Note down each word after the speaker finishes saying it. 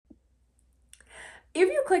If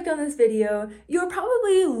you clicked on this video, you're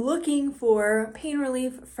probably looking for pain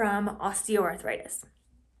relief from osteoarthritis.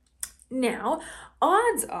 Now,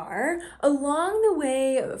 odds are, along the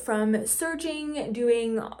way from searching,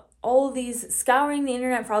 doing all of these, scouring the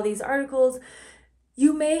internet for all these articles,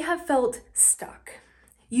 you may have felt stuck.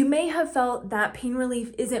 You may have felt that pain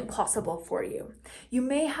relief isn't possible for you. You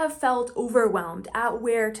may have felt overwhelmed at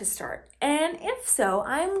where to start. And if so,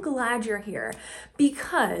 I'm glad you're here,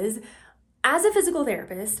 because as a physical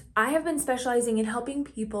therapist, I have been specializing in helping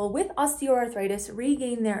people with osteoarthritis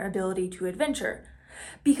regain their ability to adventure,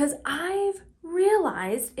 because I've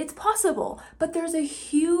realized it's possible, but there's a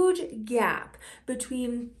huge gap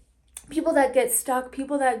between people that get stuck,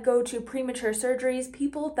 people that go to premature surgeries,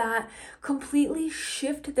 people that completely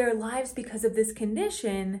shift their lives because of this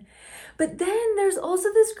condition. But then there's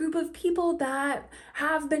also this group of people that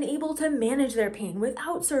have been able to manage their pain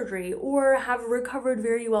without surgery or have recovered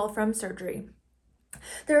very well from surgery.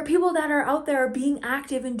 There are people that are out there being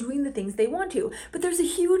active and doing the things they want to, but there's a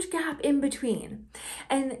huge gap in between.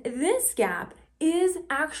 And this gap is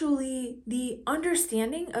actually the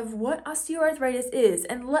understanding of what osteoarthritis is.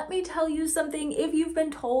 And let me tell you something, if you've been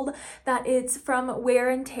told that it's from wear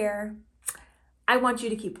and tear, I want you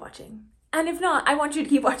to keep watching. And if not, I want you to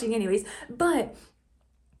keep watching anyways. But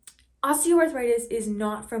osteoarthritis is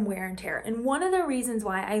not from wear and tear. And one of the reasons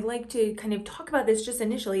why I like to kind of talk about this just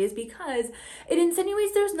initially is because it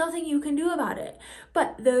insinuates there's nothing you can do about it.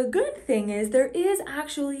 But the good thing is there is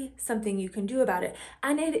actually something you can do about it.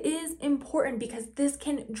 And it is important because this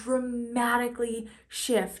can dramatically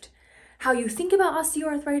shift how you think about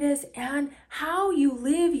osteoarthritis and how you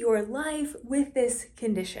live your life with this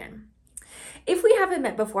condition. If we haven't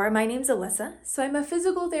met before, my name's Alyssa, so I'm a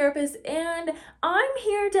physical therapist, and I'm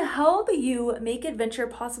here to help you make adventure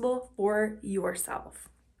possible for yourself.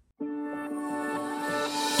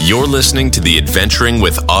 You're listening to the Adventuring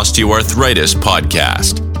with Osteoarthritis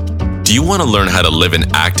podcast. Do you want to learn how to live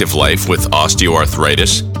an active life with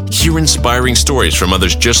osteoarthritis? Hear inspiring stories from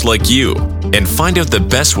others just like you, and find out the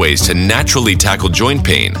best ways to naturally tackle joint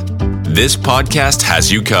pain? This podcast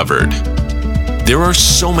has you covered. There are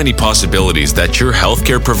so many possibilities that your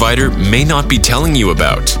healthcare provider may not be telling you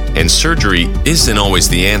about, and surgery isn't always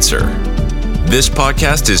the answer. This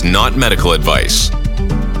podcast is not medical advice.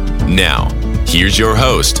 Now, here's your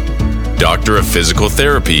host, Doctor of Physical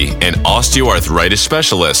Therapy and Osteoarthritis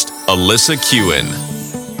Specialist, Alyssa Kuhn.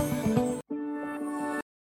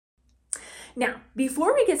 Now,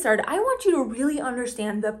 before we get started, I want you to really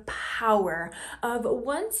understand the power of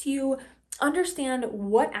once you understand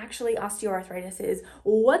what actually osteoarthritis is,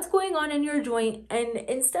 what's going on in your joint, and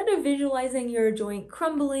instead of visualizing your joint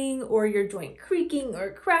crumbling or your joint creaking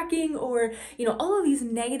or cracking or, all of these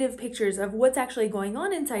negative pictures of what's actually going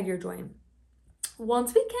on inside your joint,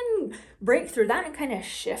 once we can break through that and kind of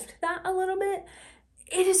shift that a little bit,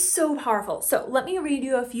 it is so powerful. So let me read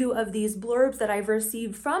you a few of these blurbs that I've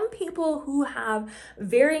received from people who have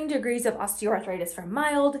varying degrees of osteoarthritis, from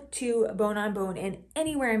mild to bone on bone and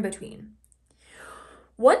anywhere in between.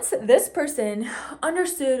 Once this person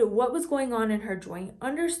understood what was going on in her joint,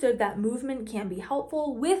 understood that movement can be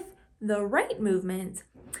helpful with the right movement,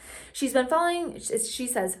 she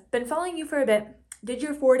says, been following you for a bit, did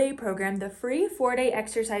your 4-day program, the free 4-day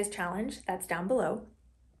exercise challenge, that's down below.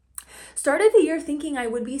 Started the year thinking I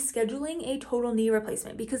would be scheduling a total knee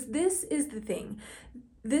replacement, because this is the thing.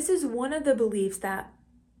 This is one of the beliefs that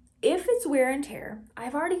if it's wear and tear,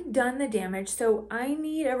 I've already done the damage, so I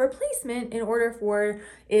need a replacement in order for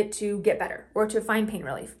it to get better or to find pain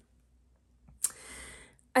relief.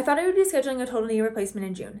 I thought I would be scheduling a total knee replacement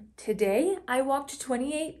in June. Today, I walked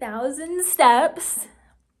 28,000 steps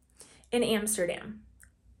in Amsterdam.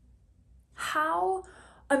 How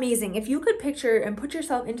amazing. If you could picture and put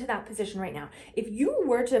yourself into that position right now, if you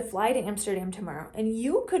were to fly to Amsterdam tomorrow and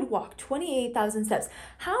you could walk 28,000 steps,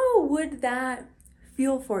 how would that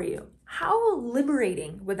feel for you? How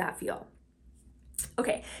liberating would that feel?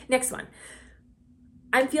 Okay, next one.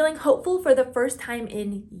 I'm feeling hopeful for the first time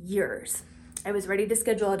in years. I was ready to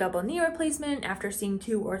schedule a double knee replacement after seeing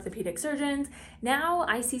 2 orthopedic surgeons. Now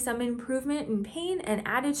I see some improvement in pain and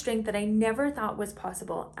added strength that I never thought was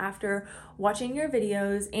possible after watching your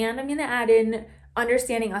videos. And I'm going to add in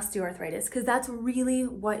understanding osteoarthritis, because that's really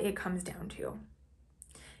what it comes down to.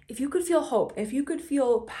 If you could feel hope, if you could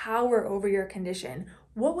feel power over your condition,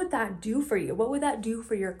 what would that do for you? What would that do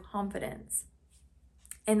for your confidence?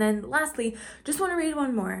 And then lastly, just want to read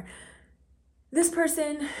one more. This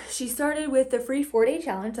person, she started with the free 4-day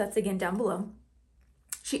challenge, that's again down below.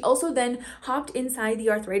 She also then hopped inside the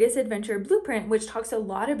Arthritis Adventure Blueprint, which talks a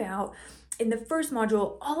lot about in the first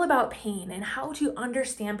module all about pain and how to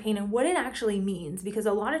understand pain and what it actually means, because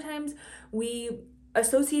a lot of times we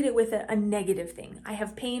associate it with a negative thing. I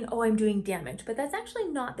have pain, oh, I'm doing damage, but that's actually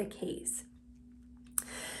not the case.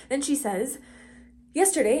 Then she says,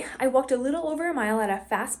 yesterday, I walked a little over a mile at a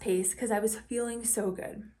fast pace because I was feeling so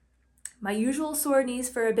good. My usual sore knees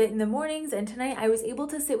for a bit in the mornings, and tonight I was able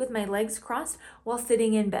to sit with my legs crossed while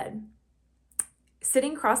sitting in bed.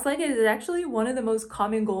 Sitting cross-legged is actually one of the most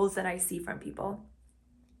common goals that I see from people.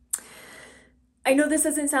 I know this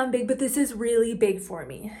doesn't sound big, but this is really big for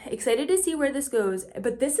me. Excited to see where this goes,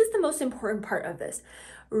 but this is the most important part of this.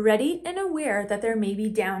 Ready and aware that there may be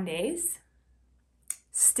down days,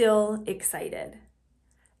 still excited.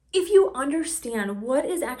 If you understand what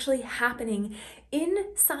is actually happening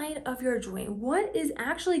inside of your joint, what is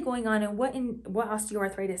actually going on and what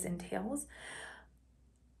osteoarthritis entails,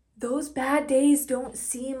 those bad days don't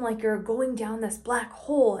seem like you're going down this black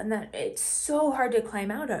hole and that it's so hard to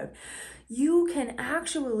climb out of. You can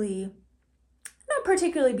actually not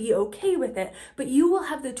particularly be okay with it, but you will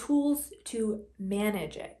have the tools to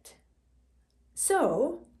manage it.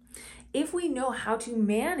 So, if we know how to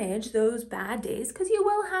manage those bad days, because you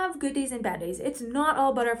will have good days and bad days, it's not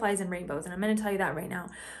all butterflies and rainbows, and I'm going to tell you that right now,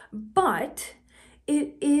 but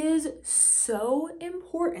it is so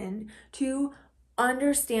important to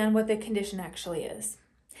understand what the condition actually is.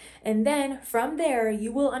 And then from there,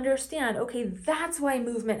 you will understand, okay, that's why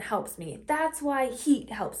movement helps me. That's why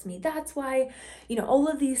heat helps me. That's why, all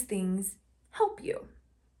of these things help you.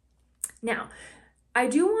 Now, I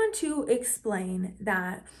do want to explain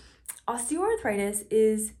that osteoarthritis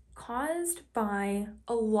is caused by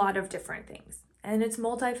a lot of different things, and it's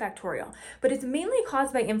multifactorial, but it's mainly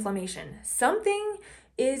caused by inflammation. Something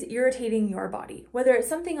is irritating your body, whether it's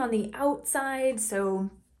something on the outside.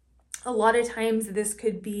 So a lot of times this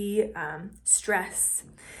could be stress.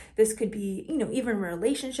 This could be, even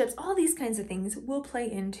relationships. All these kinds of things will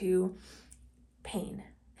play into pain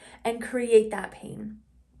and create that pain.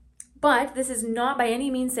 But this is not by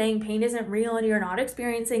any means saying pain isn't real and you're not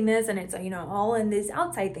experiencing this and it's, all in these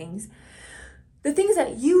outside things. The things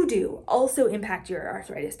that you do also impact your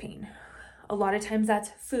arthritis pain. A lot of times that's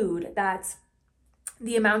food, that's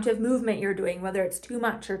the amount of movement you're doing, whether it's too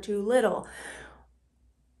much or too little.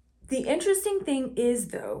 The interesting thing is,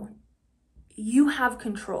 though, you have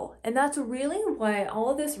control. And that's really why all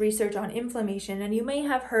of this research on inflammation, and you may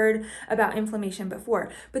have heard about inflammation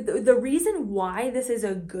before, but the reason why this is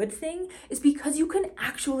a good thing is because you can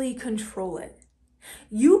actually control it.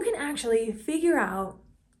 You can actually figure out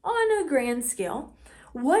on a grand scale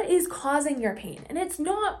what is causing your pain. And it's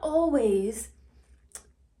not always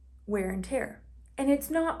wear and tear. And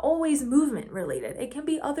it's not always movement related. It can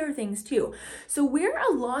be other things too. So where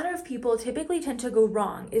a lot of people typically tend to go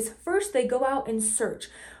wrong is first they go out and search.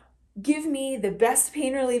 Give me the best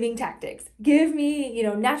pain relieving tactics. Give me,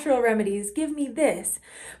 natural remedies. Give me this.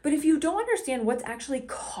 But if you don't understand what's actually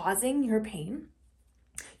causing your pain,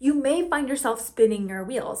 you may find yourself spinning your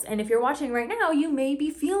wheels. And if you're watching right now, you may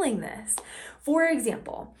be feeling this. For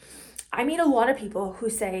example, I meet a lot of people who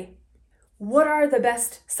say, what are the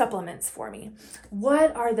best supplements for me?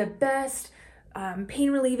 What are the best pain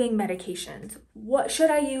relieving medications? What should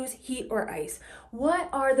I use, heat or ice? What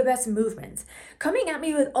are the best movements? Coming at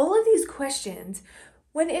me with all of these questions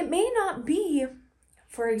when it may not be,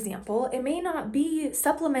 for example, it may not be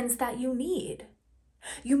supplements that you need.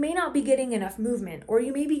 You may not be getting enough movement, or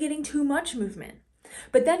you may be getting too much movement.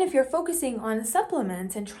 But then if you're focusing on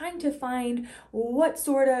supplements and trying to find what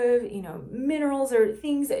sort of, minerals or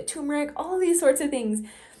things, turmeric, all these sorts of things,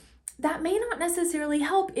 that may not necessarily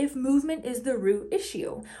help if movement is the root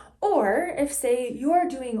issue. Or if, say, you're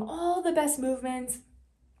doing all the best movements,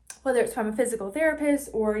 whether it's from a physical therapist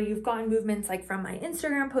or you've gotten movements like from my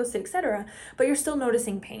Instagram posts, etc., but you're still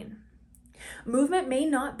noticing pain. Movement may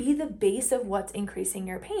not be the base of what's increasing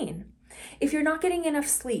your pain. If you're not getting enough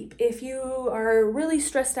sleep, if you are really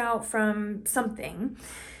stressed out from something,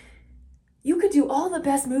 you could do all the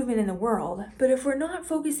best movement in the world, but if we're not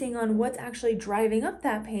focusing on what's actually driving up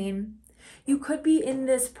that pain, you could be in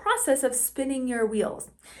this process of spinning your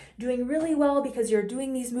wheels, doing really well because you're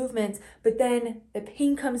doing these movements, but then the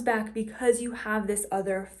pain comes back because you have this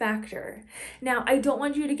other factor. Now, I don't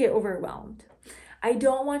want you to get overwhelmed. I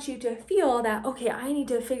don't want you to feel that, okay, I need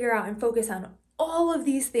to figure out and focus on all of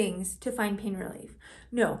these things to find pain relief.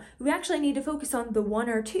 No, we actually need to focus on the one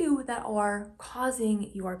or two that are causing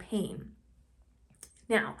your pain.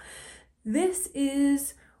 Now, this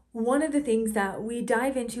is one of the things that we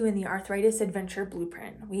dive into in the Arthritis Adventure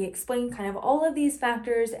Blueprint. We explain kind of all of these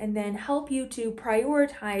factors and then help you to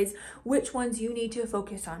prioritize which ones you need to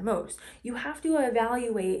focus on most. You have to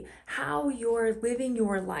evaluate how you're living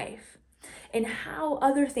your life and how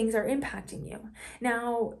other things are impacting you.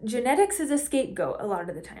 Now, genetics is a scapegoat a lot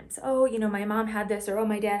of the times. Oh, my mom had this, or oh,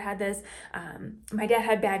 my dad had this. My dad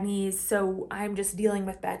had bad knees, so I'm just dealing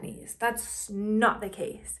with bad knees. That's not the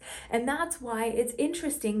case. And that's why it's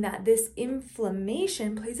interesting that this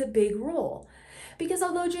inflammation plays a big role. Because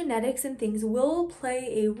although genetics and things will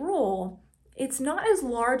play a role, it's not as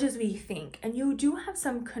large as we think, and you do have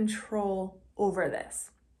some control over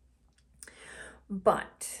this.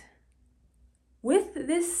 But with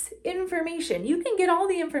this information, you can get all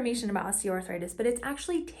the information about osteoarthritis, but it's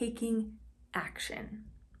actually taking action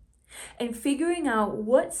and figuring out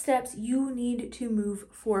what steps you need to move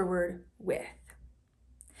forward with.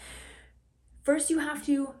 First, you have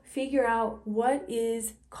to figure out what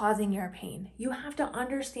is causing your pain. You have to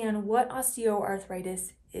understand what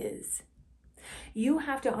osteoarthritis is. You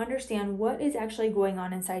have to understand what is actually going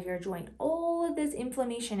on inside your joint. All of this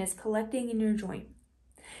inflammation is collecting in your joint,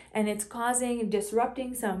 and it's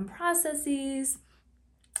disrupting some processes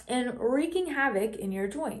and wreaking havoc in your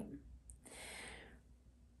joint.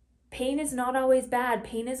 Pain is not always bad.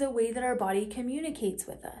 Pain is a way that our body communicates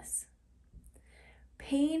with us.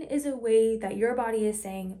 Pain is a way that your body is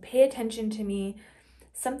saying, pay attention to me.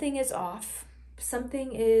 Something is off.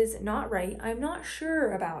 Something is not right. I'm not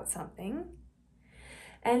sure about something.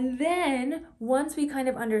 And then once we kind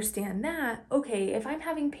of understand that, okay, if I'm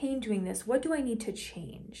having pain doing this, what do I need to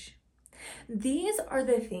change? These are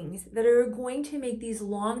the things that are going to make these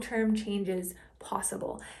long-term changes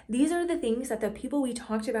possible. These are the things that the people we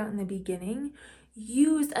talked about in the beginning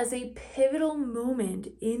used as a pivotal moment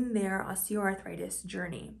in their osteoarthritis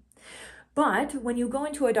journey. But when you go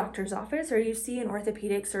into a doctor's office or you see an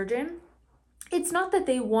orthopedic surgeon, it's not that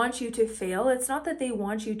they want you to fail. It's not that they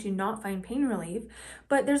want you to not find pain relief,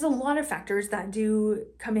 but there's a lot of factors that do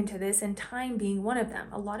come into this, and time being one of them.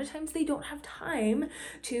 A lot of times they don't have time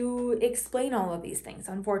to explain all of these things,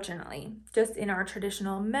 unfortunately, just in our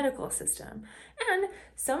traditional medical system. And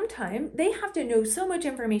sometimes they have to know so much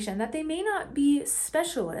information that they may not be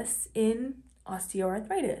specialists in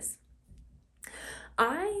osteoarthritis.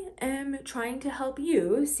 I am trying to help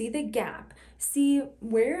you see the gap, see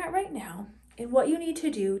where you're at right now, and what you need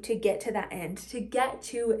to do to get to that end, to get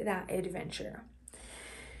to that adventure.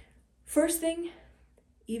 First thing,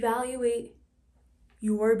 evaluate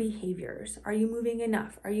your behaviors. Are you moving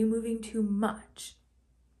enough? Are you moving too much?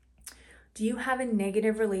 Do you have a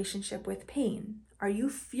negative relationship with pain? Are you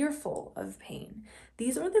fearful of pain?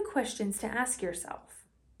 These are the questions to ask yourself.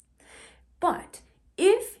 But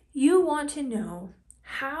if you want to know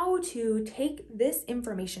how to take this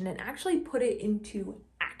information and actually put it into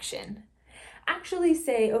action, actually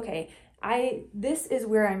say, okay, this is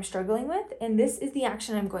where I'm struggling with, and this is the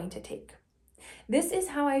action I'm going to take. This is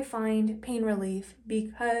how I find pain relief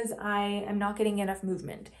because I am not getting enough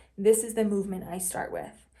movement. This is the movement I start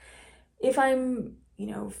with. If I'm,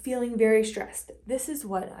 feeling very stressed, this is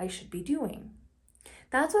what I should be doing.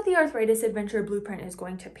 That's what the Arthritis Adventure Blueprint is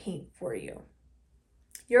going to paint for you.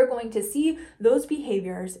 You're going to see those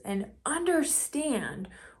behaviors and understand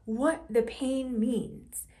what the pain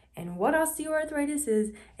means and what osteoarthritis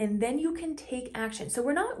is, and then you can take action. So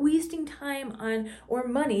we're not wasting time or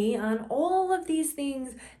money on all of these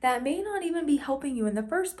things that may not even be helping you in the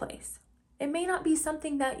first place. It may not be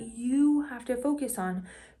something that you have to focus on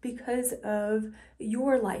because of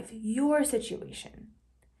your life, your situation.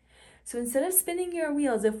 So instead of spinning your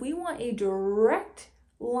wheels, if we want a direct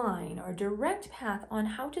line or direct path on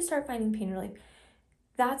how to start finding pain relief,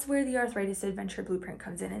 that's where the Arthritis Adventure Blueprint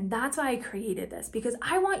comes in. And that's why I created this, because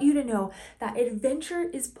I want you to know that adventure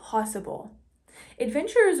is possible.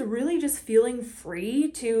 Adventure is really just feeling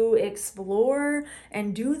free to explore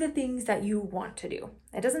and do the things that you want to do.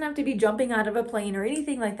 It doesn't have to be jumping out of a plane or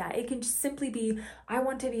anything like that. It can just simply be, I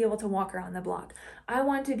want to be able to walk around the block. I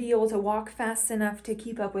want to be able to walk fast enough to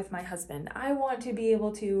keep up with my husband. I want to be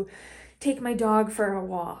able to take my dog for a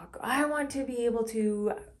walk. I want to be able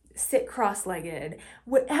to sit cross-legged.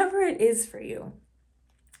 Whatever it is for you,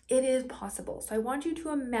 it is possible. So I want you to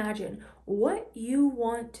imagine what you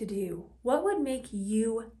want to do. What would make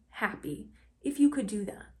you happy if you could do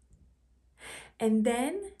that? And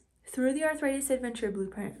then through the Arthritis Adventure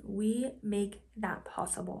Blueprint, we make that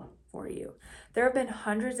possible for you. There have been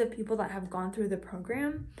hundreds of people that have gone through the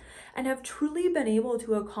program and have truly been able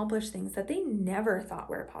to accomplish things that they never thought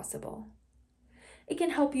were possible. It can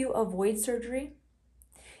help you avoid surgery.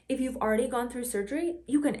 if you've already gone through surgery,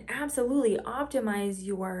 you can absolutely optimize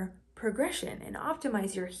your progression and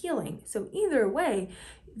optimize your healing. So either way,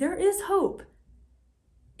 there is hope.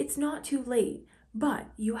 It's not too late, but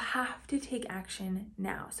you have to take action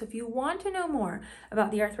now. So if you want to know more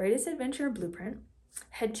about the Arthritis Adventure Blueprint,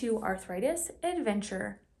 head to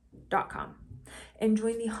arthritisadventure.com and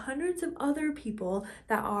join the hundreds of other people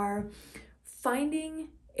that are finding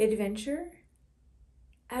adventure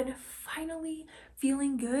and finally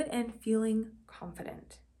feeling good and feeling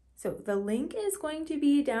confident. So the link is going to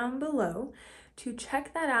be down below to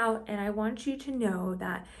check that out. And I want you to know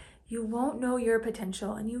that you won't know your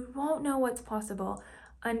potential and you won't know what's possible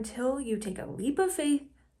until you take a leap of faith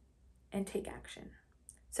and take action.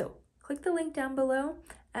 So click the link down below.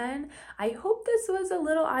 And I hope this was a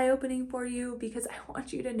little eye-opening for you, because I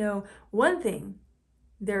want you to know one thing: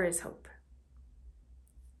 there is hope.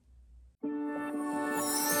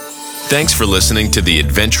 Thanks for listening to the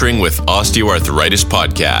Adventuring with Osteoarthritis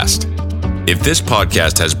podcast. If this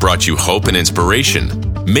podcast has brought you hope and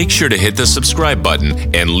inspiration, make sure to hit the subscribe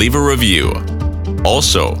button and leave a review.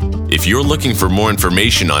 Also, if you're looking for more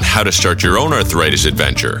information on how to start your own arthritis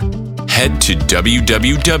adventure, head to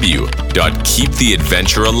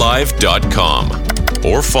www.keeptheadventurealive.com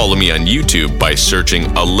or follow me on YouTube by searching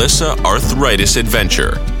Alyssa Arthritis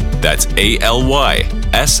Adventure. That's ALYSSA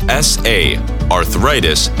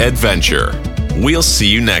Arthritis Adventure. We'll see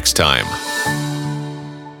you next time.